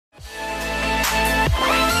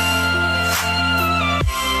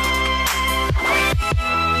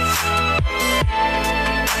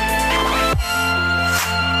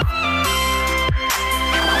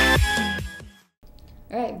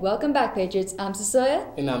Welcome back, Patriots. I'm Cecilia.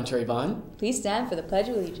 And I'm Trayvon. Please stand for the Pledge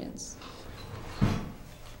of Allegiance.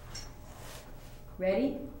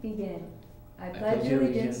 Ready? Begin. I pledge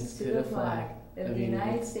allegiance to the flag of the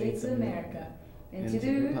United States of America and to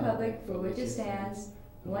the republic for which it stands,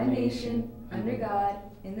 one nation, under God,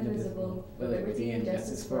 indivisible, with liberty and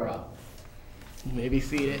justice for all. You may be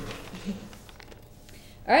seated.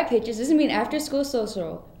 All right, Patriots, this is going to be an after-school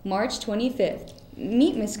social, March 25th.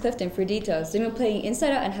 Meet Miss Clifton for details. They're going to be playing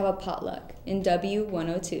Inside Out and have a potluck in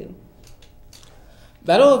W102.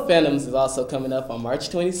 Battle of Phantoms is also coming up on March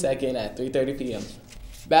 22nd at 3:30 p.m.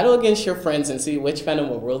 Battle against your friends and see which Phantom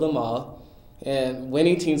will rule them all, and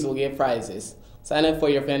winning teams will get prizes. Sign up for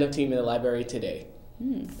your Phantom team in the library today.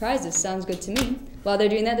 Prizes sounds good to me. While they're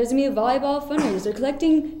doing that, there's going to be a volleyball fundraiser. They're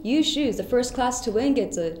collecting used shoes. The first class to win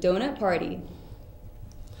gets a donut party.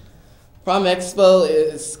 Prom Expo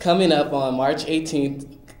is coming up on March 18th.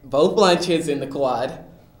 Both lunches in the quad.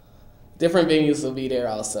 Different venues will be there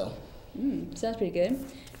also. Sounds pretty good.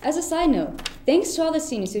 As a side note, thanks to all the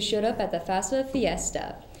seniors who showed up at the FAFSA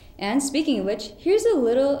Fiesta. And speaking of which, here's a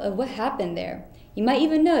little of what happened there. You might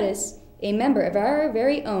even notice a member of our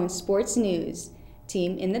very own sports news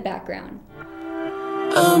team in the background.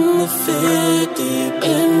 I'm the fear deep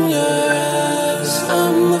in your eyes.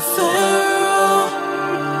 I'm the pharaoh.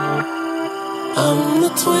 I'm the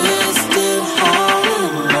twisted heart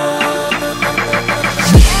and mind.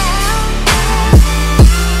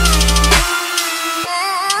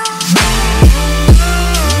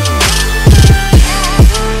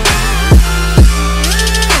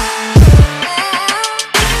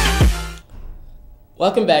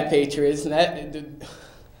 Welcome back, Patriots.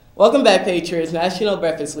 Welcome back, Patriots. National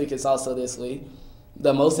Breakfast Week is also this week.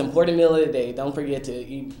 The most important meal of the day. Don't forget to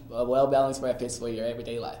eat a well-balanced breakfast for your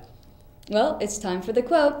everyday life. Well, it's time for the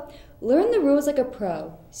quote. Learn the rules like a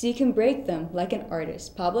pro, so you can break them like an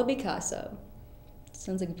artist. Pablo Picasso.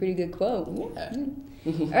 Sounds like a pretty good quote. Yeah.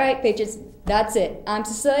 All right, Patriots, that's it. I'm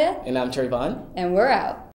Cecilia. And I'm Trayvon. And we're out.